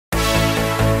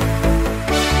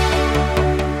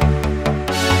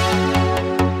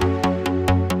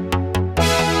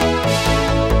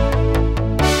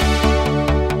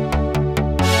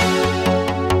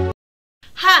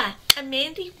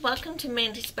Mandy. Welcome to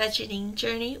Mandy's Budgeting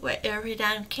Journey, where every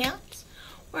dime counts.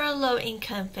 We're a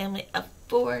low-income family of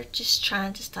 4 just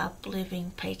trying to stop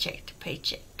living paycheck to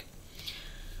paycheck.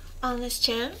 On this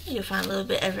channel, you'll find a little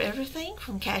bit of everything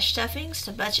from cash stuffings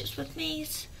to budgets with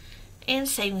me's and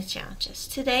savings challenges.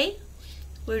 Today,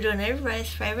 we're doing everybody's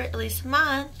favorite, at least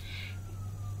mine,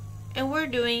 and we're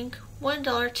doing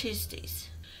 $1 Tuesdays.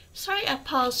 Sorry I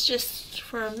paused just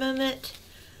for a moment.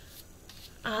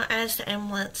 As the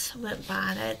ambulance went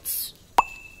by. That's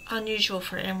unusual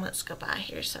for an ambulance to go by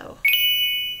here, so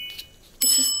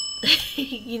this is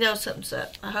you know something's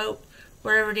up. I hope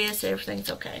wherever it is everything's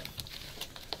okay.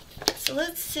 So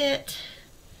let's set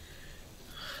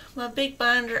my big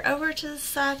binder over to the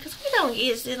side because we don't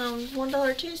use it on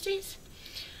 $1 Tuesdays.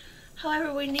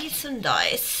 However, we need some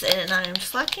dice, and I am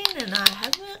slacking and I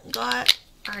haven't got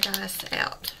our dice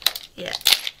out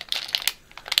yet.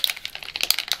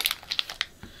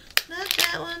 Not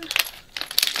that one.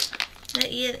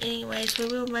 Not yet anyways. We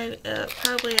will maybe,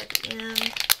 probably at the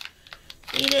end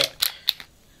need it.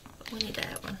 But we need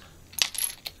that one.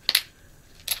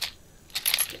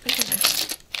 Get back in there.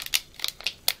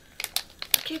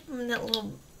 I'll keep them in that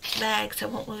little bag so I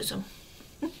won't lose them.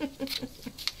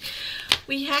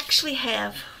 We actually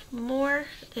have more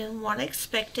than what I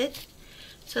expected.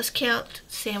 So let's count,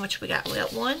 see how much we got. We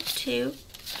got 1, 2,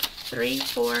 3,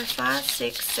 4, 5,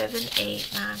 6, 7, 8,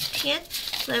 9, 10,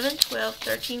 11, 12,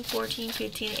 13, 14,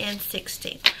 15, and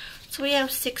 16. So we have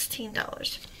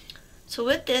 $16. So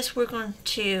with this, we're going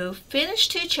to finish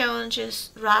 2 challenges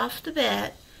right off the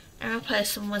bat and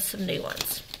replace them with some new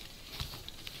ones.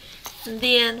 And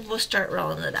then we'll start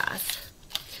rolling the dice.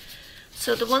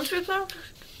 So the ones we're going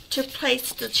to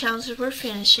replace the challenges we're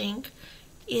finishing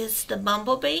is the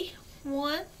Bumblebee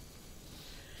one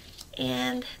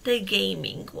and the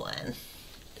gaming one.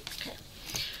 Okay,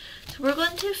 so we're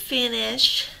going to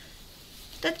finish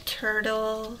the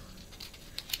turtle.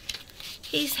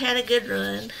 He's had a good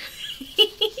run.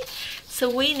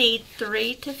 So we need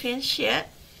 3 to finish it.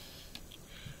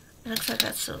 It looks like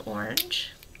that's an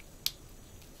orange.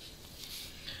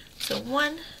 So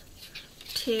 1,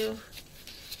 2,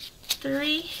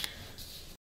 3.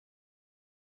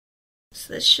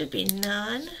 So this should be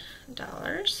 $9.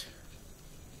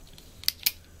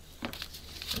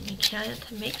 Let me count it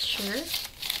to make sure.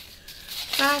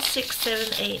 5, 6,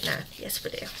 7, 8, 9. Yes, we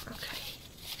do. Okay.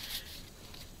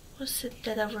 We'll set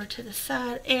that over to the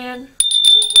side and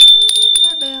ring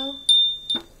that bell.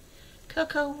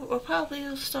 Coco will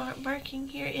probably start barking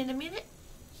here in a minute.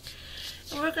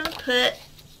 And we're going to put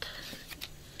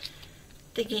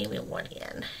the gaming one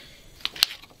in.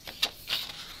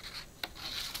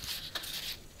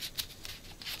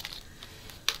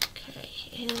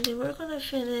 And then we're going to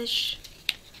finish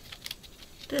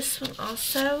this one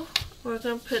also. We're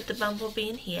going to put the Bumblebee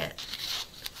in hit.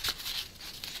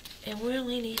 And we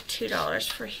only need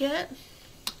 $2 for hit.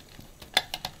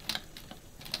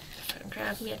 So I'm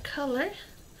grab me a color.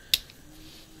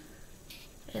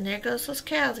 And there goes those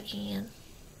cows again.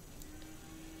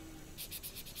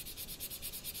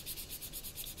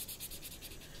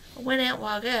 I went out a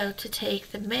while ago to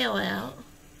take the mail out.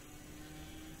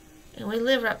 And we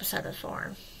live right beside the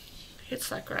farm.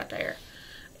 It's like right there.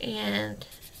 And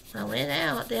when I went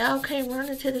out, they all came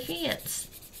running to the fence.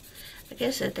 I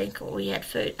guess they think we had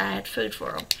food. I had food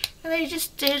for them. And they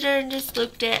just stood there and just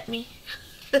looked at me.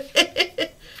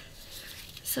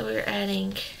 So we're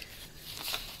adding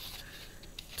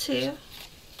 2.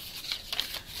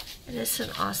 And this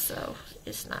one also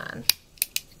is 9.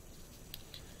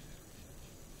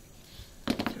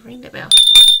 So ring the bell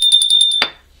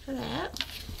for that.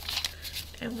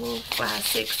 And we'll 5,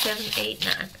 6, 7, 8,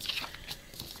 9.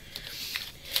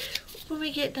 When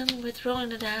we get done with rolling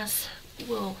the dice,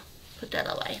 we'll put that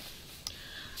away.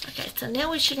 Okay, so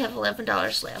now we should have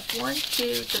 $11 left. 1,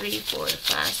 2, 3, 4,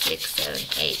 5, 6, 7,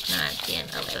 8, 9, 10,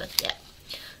 11. Yep.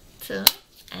 So,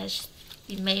 as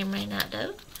you may or may not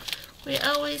know, we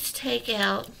always take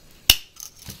out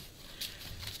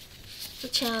the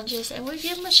challenges and we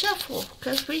give them a shuffle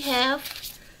because we have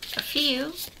a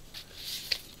few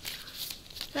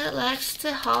that likes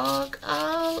to hog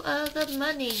all of the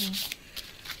money.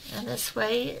 And this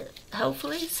way,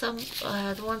 hopefully, some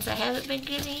the ones that haven't been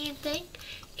getting anything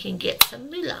can get some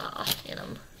moolah in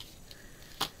them.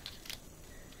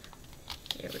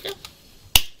 Here we go.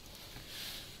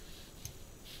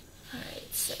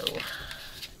 Alright, so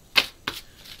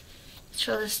let's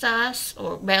throw this dice,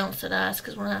 or balance the dice,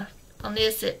 because when I, on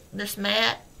this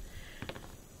mat,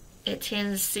 it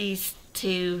tends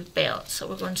to bounce. So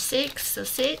we're going 6, so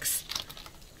 6.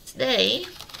 Today,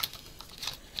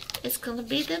 it's going to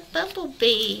be the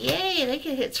Bumblebee. Yay, they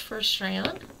get hits first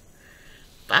round.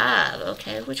 5.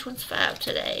 Okay, which one's 5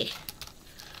 today?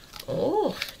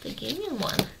 Oh, the gaming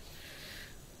one.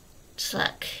 It's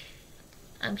like,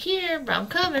 I'm here, but I'm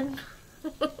coming.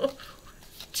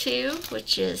 2,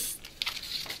 which is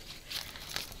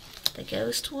the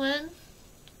ghost one.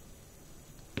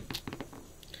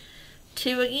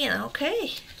 2 again,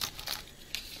 okay.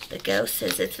 The ghost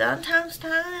says it's Valentine's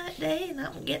Day and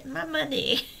I'm getting my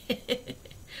money.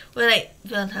 Well, it ain't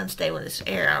Valentine's Day when it's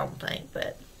air, I don't think,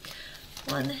 but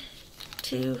 1,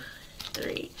 2,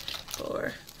 3,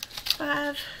 4,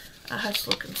 5. I'll have to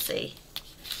look and see.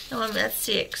 No, that's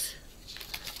 6.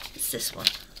 It's this one.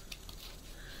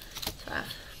 5.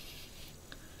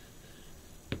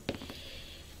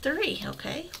 3,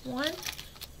 okay. 1,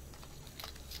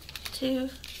 2.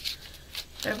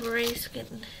 February's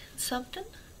getting something.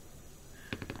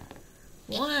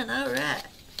 1, alright.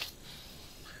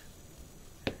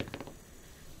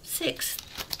 6.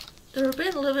 They're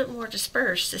being a little bit more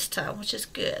dispersed this time, which is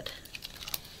good.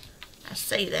 I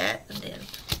say that and then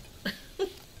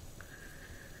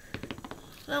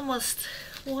almost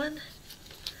 1,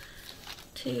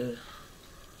 2,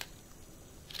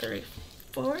 3,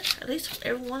 4. At least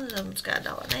every one of them's got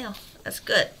 $1 now. That's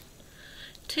good.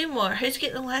 2 more. Who's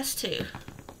getting the last 2?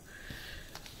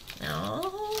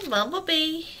 No,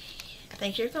 Bumblebee. I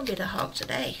think you're going to be the hog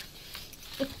today.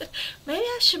 Maybe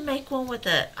I should make one with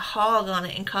a hog on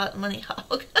it and call it Money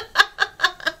Hog.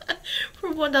 For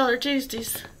 $1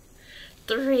 Tuesdays.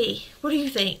 3. What do you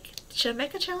think? Should I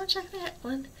make a challenge like that?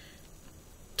 1,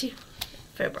 2.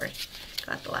 February.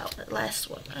 Got the last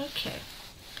one. Okay.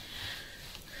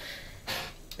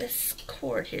 This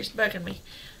cord here is bugging me.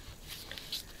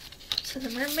 So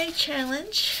the Mermaid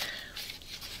challenge.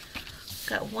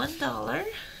 Got $1.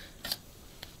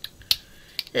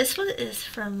 This one is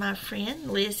from my friend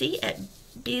Lizzie at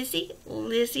Busy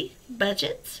Lizzie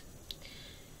Budgets.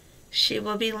 She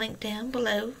will be linked down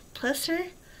below, plus her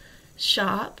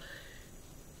shop.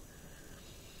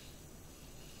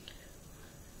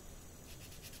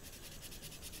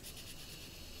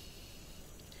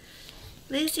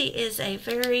 Lizzie is a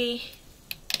very,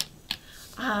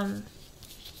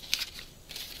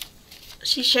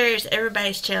 she shares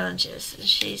everybody's challenges.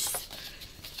 She's,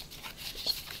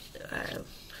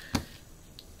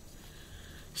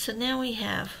 so now we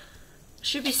have,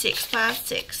 should be 6, 5,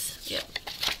 6. Yep.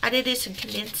 I did do some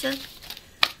condensing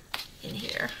in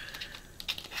here.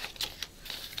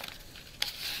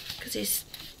 Because these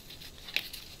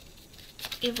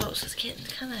envelopes is getting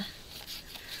kind of,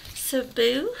 so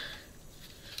Boo,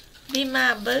 Be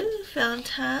My Boo,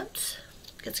 Valentine's.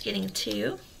 It's getting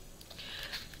 2.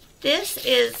 This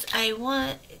is a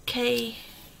 1K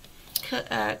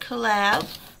collab.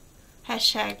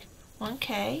 Hashtag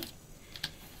 1K.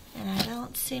 And I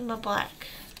don't see my black.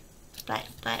 Black,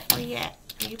 where you at?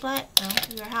 Are you black? No,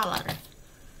 you're a highlighter.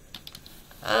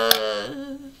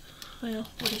 Well,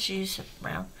 we'll just use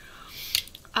brown.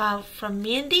 From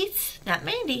Mandy's, not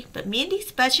Mandy, but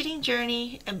Mandy's Budgeting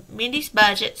Journey, Mandy's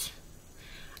Budgets.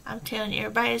 I'm telling you,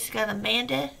 everybody's got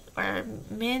Amanda or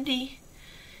Mandy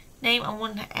name. I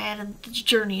want to add the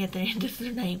journey at the end of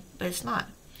their name, but it's not.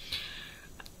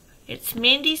 It's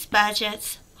Mandy's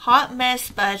Budgets, Hot Mess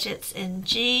Budgets, and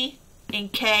G and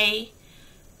K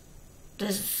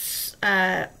Designs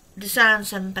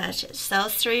and Budgets.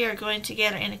 Those 3 are going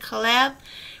together in a collab.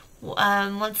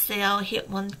 Once they all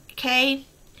hit 1K,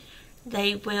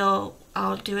 they will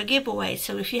all do a giveaway.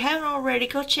 So if you haven't already,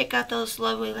 go check out those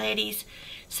lovely ladies.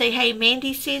 Say, hey,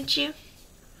 Mandy sent you.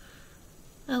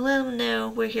 And let them know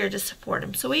we're here to support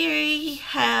them. So we already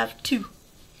have 2.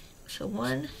 So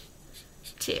 1,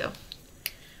 2.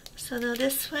 So now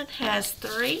this one has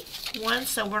 3. 1.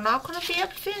 So we're not going to be able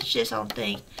to finish this, I don't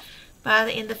think, by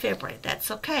the end of February.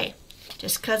 That's okay.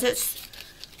 Just because it's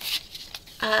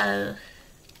the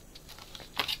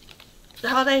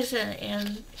holidays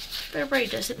in February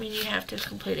doesn't mean you have to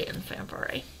complete it in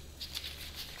February.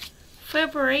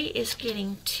 February is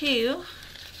getting 2.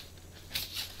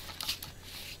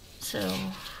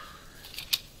 So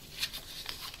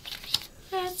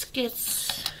let's get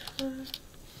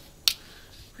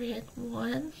red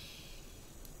 1.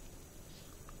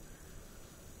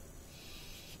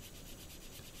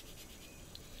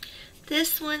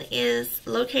 This one is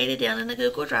located down in the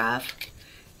Google Drive.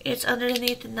 It's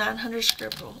underneath the 900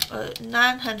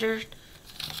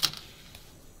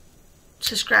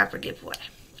 subscriber giveaway.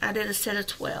 I did a set of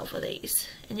 12 of these,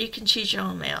 and you can choose your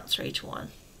own amounts for each one.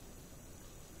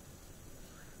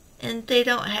 And they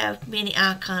don't have many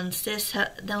icons. They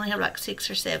only have like 6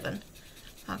 or 7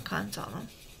 icons on them.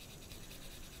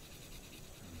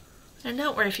 And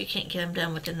don't worry if you can't get them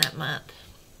done within that month.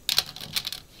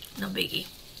 No biggie.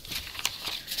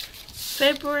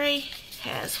 February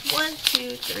has 1,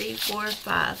 2, 3, 4,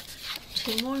 5.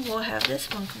 2 more. We'll have this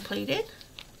one completed.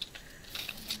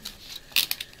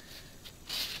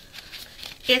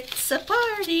 It's a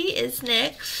Party is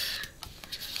next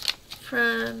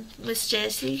from Miss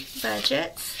Jessie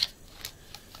Budgets.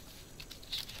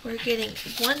 We're getting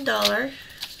 $1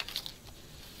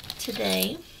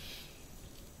 today.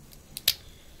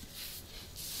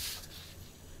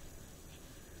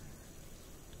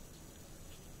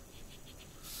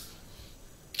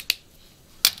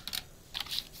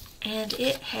 And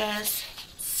it has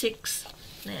 6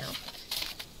 now.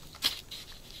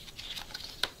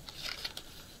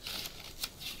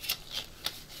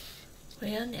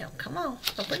 Well, now, come on.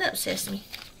 Open up, Sesame.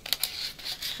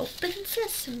 Open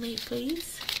Sesame,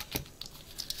 please.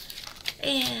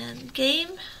 And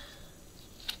game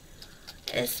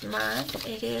is mine.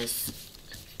 It is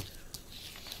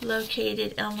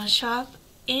located on my shop.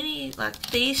 Any,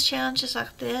 like these challenges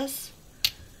like this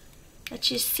that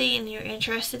you see and you're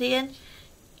interested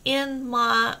in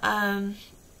my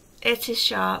Etsy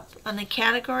shop, on the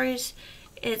categories,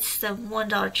 it's the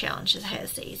 $1 challenge that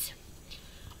has these.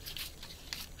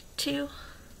 2.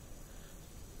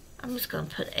 I'm just going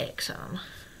to put X on them.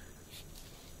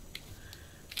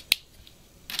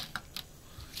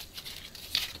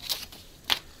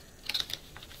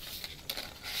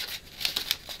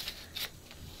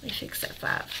 Let me fix that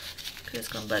 5 because it's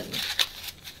going to bug me.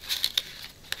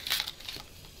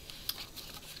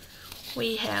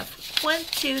 We have 1,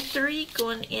 2, 3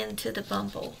 going into the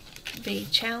Bumble Bee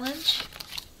challenge.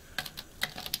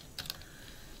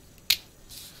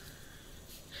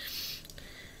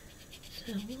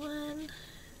 So 1,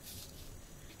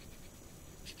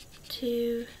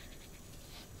 2,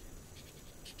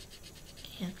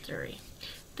 and 3.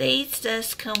 These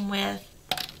does come with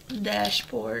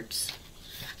dashboards.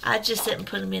 I just didn't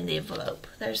put them in the envelope.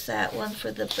 There's that one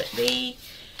for the bee,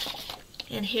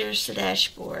 and here's the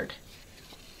dashboard.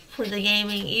 For the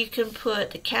gaming, you can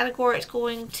put the category it's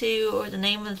going to or the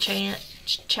name of the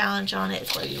challenge on it.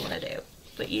 It's what you want to do.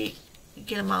 But you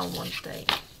get them all in one thing.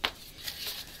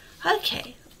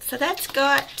 Okay, so that's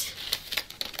got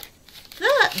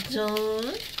that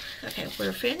done. Okay,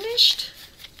 we're finished.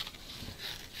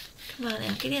 Come on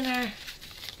now, get in there.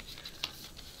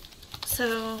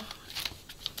 So,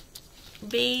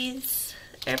 bees,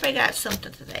 everybody got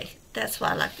something today. That's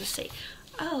what I like to see.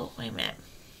 Oh, wait a minute.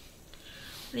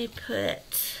 Let me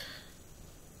put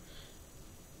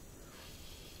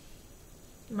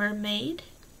Mermaid.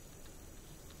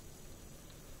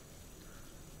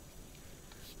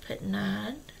 Put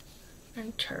 9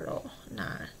 and turtle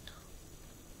 9.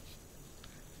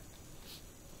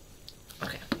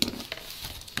 Okay.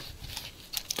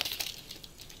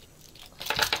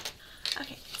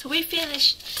 Okay, so we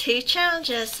finished 2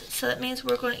 challenges, so that means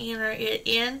we're going to enter it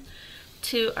in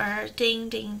to our ding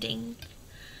ding ding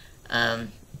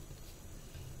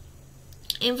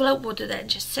envelope. We'll do that in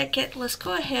just a second. Let's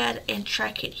go ahead and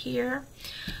track it here.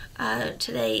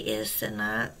 Today is the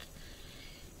 9th.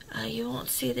 You won't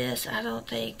see this, I don't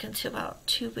think, until about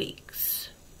 2 weeks.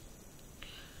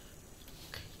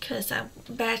 Because I'm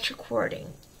batch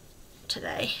recording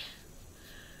today.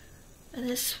 And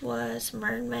this was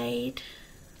Mermaid.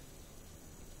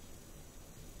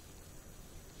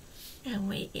 And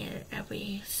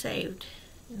we saved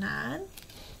 9.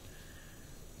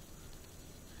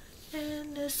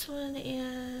 And this one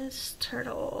is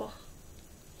turtle.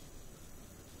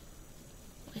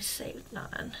 We saved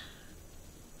 9.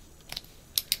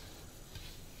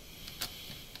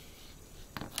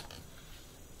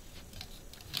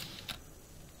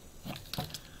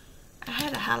 I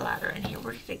had a highlighter in here.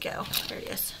 Where did it go? There it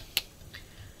is.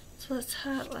 So let's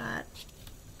highlight.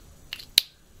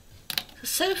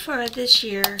 So far this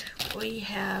year, we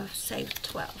have saved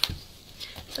 12.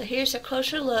 So here's a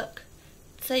closer look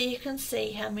so you can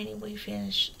see how many we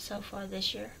finished so far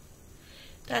this year.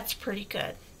 That's pretty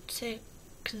good, so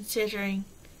considering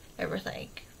everything.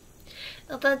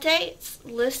 Now the dates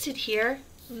listed here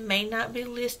may not be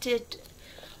listed,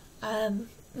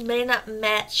 may not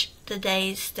match the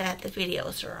days that the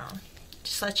videos are on.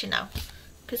 Just let you know,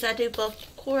 because I do both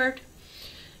record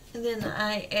and then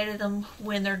I edit them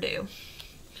when they're due.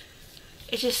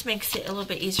 It just makes it a little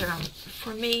bit easier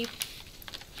for me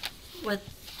with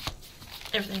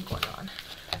everything going on.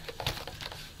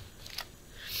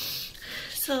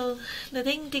 So the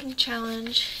Ding Ding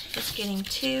Challenge is getting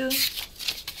 2.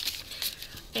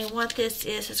 And what this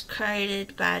is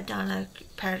created by Donna,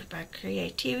 powered by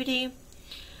creativity.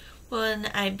 When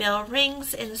a bell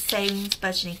rings in the savings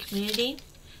budgeting community,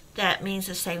 that means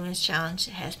the savings challenge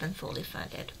has been fully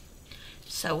funded.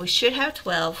 So we should have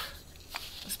 12.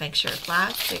 Let's make sure.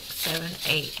 5, 6, 7,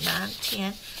 8, 9,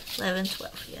 10, 11,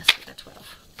 12. Yes, we got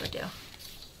 12. Good deal.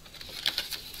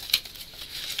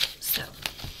 So,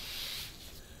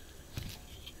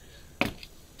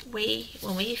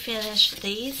 when we finish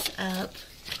these up,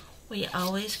 we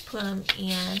always put them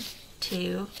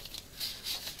into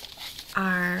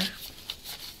our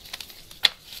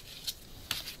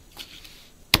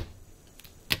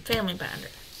family binder.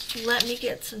 Let me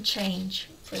get some change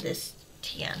for this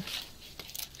 10.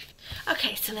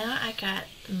 Okay, so now I got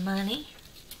the money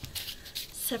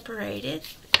separated,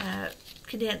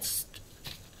 condensed.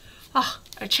 Oh,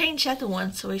 I changed the other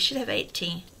one, so we should have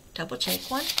 18. Double check.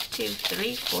 1, 2,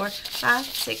 3, 4, 5,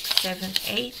 6, 7,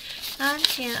 8, 9,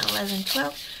 10, 11,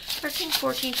 12, 13,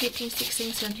 14, 15,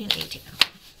 16, 17, 18.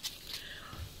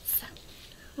 So,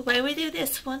 the way we do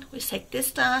this one, we take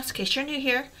this dice, in case you're new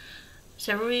here.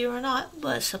 Several of you are not,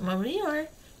 but some of you are.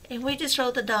 And we just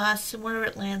roll the dice, and whatever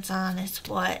it lands on is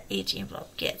what each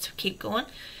envelope gets. We keep going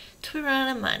till we run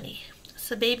out of money.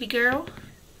 So baby girl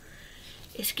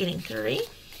is getting 3.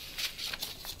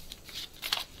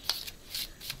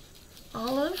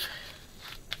 Olive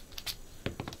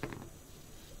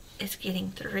is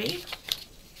getting 3.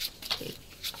 2,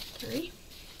 3.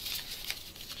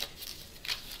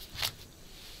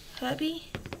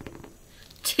 Hubby,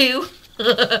 2.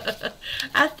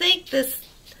 I think this,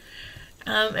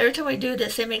 every time we do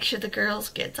this, they make sure the girls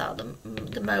gets all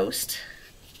the most.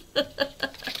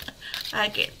 I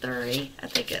get 3. I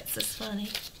think that's just funny.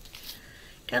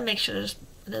 Gotta make sure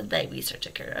the babies are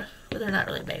taken care of. Well, they're not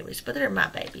really babies, but they're my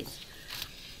babies.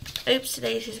 Oops,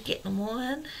 Daisy's getting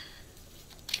 1.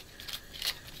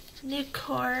 New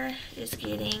car is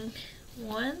getting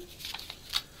 1.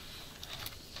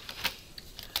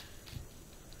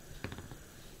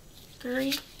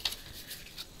 Three,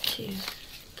 2,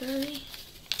 3.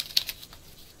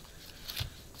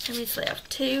 How many's left?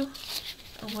 2.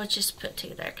 And we'll just put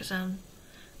 2 there because I'm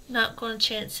not going to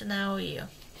chance an IOU.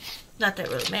 Not that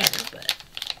it really matters, but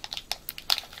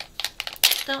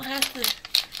don't have to.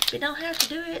 If you don't have to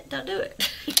do it, don't do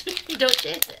it. You don't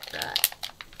chance it, right?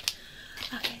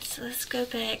 Okay, so let's go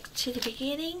back to the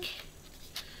beginning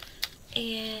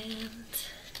and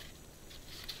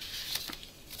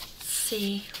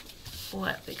see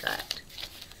what we got.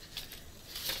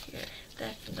 Here,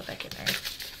 that can go back in there.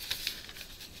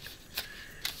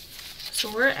 So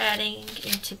we're adding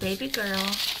into baby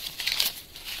girl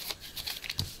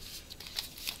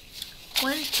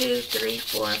 1, 2, 3,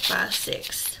 4, 5,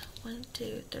 6. 1,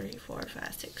 2, 3, 4,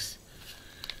 5, 6.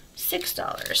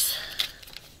 $6.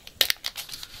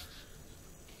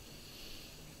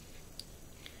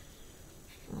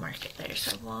 Mark it there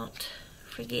so I won't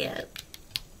forget.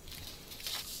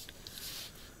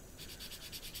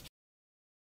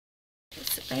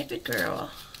 So baby girl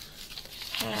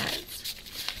has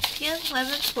 10,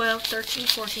 11, 12, 13,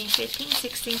 14, 15,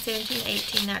 16, 17,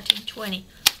 18, 19, 20.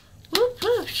 Whoop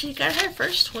whoop, she got her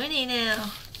first 20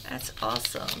 now. That's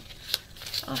awesome.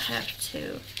 I'll have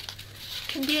to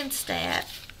condense that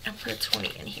and put a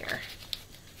 20 in here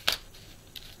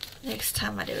next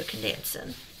time I do a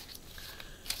condensing.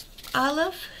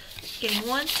 Olive getting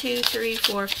 1, 2, 3,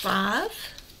 4,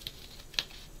 5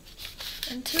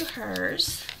 into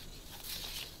hers.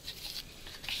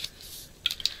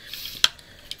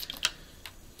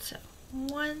 So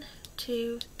 1,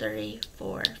 2, 3,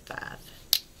 4, 5.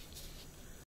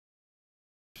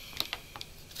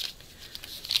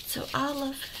 So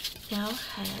Olive now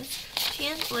has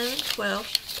 10, 11, 12,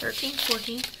 13,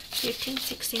 14, 15,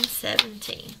 16,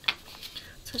 17.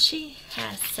 So she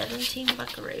has 17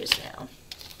 buckaroos now.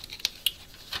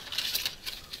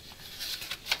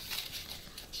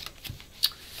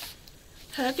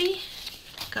 Hubby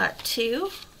got 2.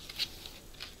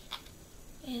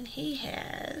 And he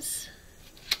has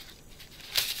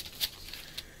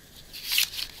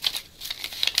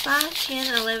 5,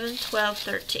 10, 11, 12,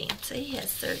 13. So he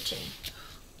has 13.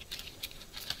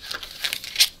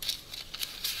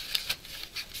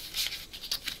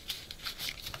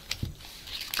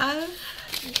 I'm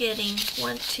getting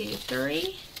 1, 2,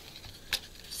 3.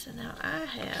 So now I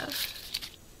have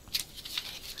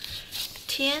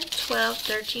 10, 12,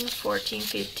 13, 14,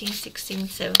 15, 16,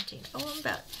 17. Oh, I'm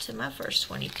about to my first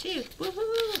 22.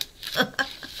 Woohoo!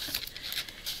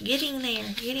 Getting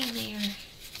there, getting there.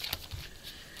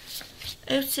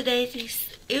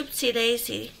 Oopsie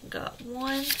daisy got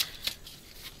 1.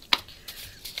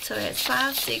 So that's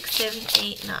 5, 6, 7,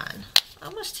 8, 9.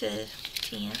 Almost to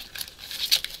 10.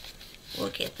 We'll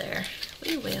get there.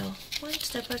 We will. One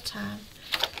step at a time.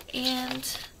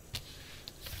 And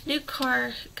new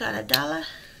car got $1.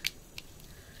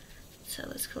 So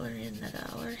let's color in the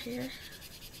dollar here.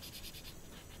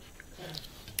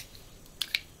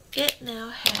 it now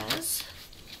has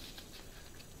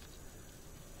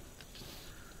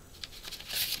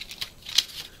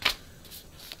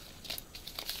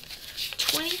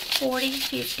 20, 40,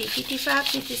 50, 55,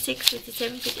 56,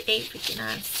 57, 58,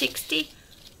 59, 60,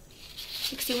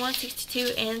 61,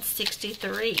 62, and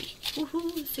 63.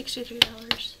 Woohoo,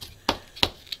 $63.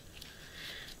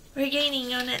 We're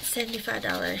gaining on that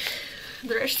 $75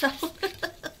 threshold.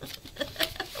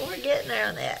 We're getting there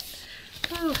on that.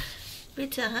 Whew. Be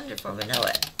to 100 before we know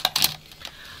it.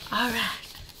 Alright.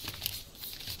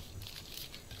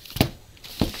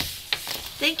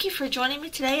 Thank you for joining me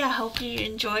today. I hope you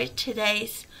enjoyed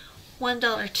today's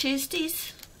 $1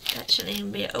 Tuesdays. That shouldn't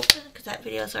even be open because that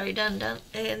video is already done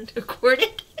and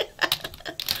recorded.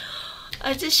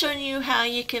 I'm just showing you how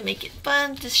you can make it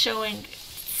fun. Just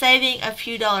saving a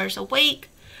few dollars a week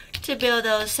to build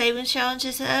those savings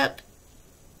challenges up.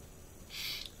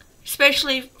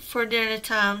 Especially for during the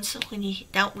times when you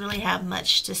don't really have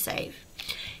much to save.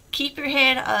 Keep your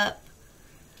head up.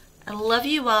 I love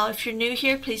you all. If you're new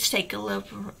here, please take a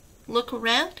look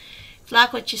around. If you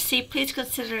like what you see, please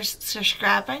consider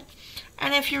subscribing.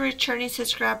 And if you're a returning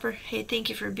subscriber, hey, thank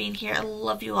you for being here. I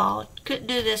love you all. Couldn't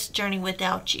do this journey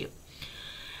without you.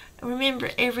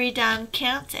 Remember, every dime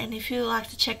counts. And if you'd like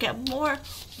to check out more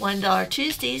 $1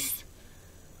 Tuesdays,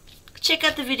 check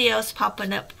out the videos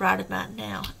popping up right about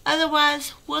now.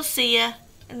 Otherwise, we'll see you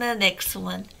in the next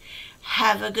one.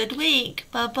 Have a good week.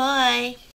 Bye-bye.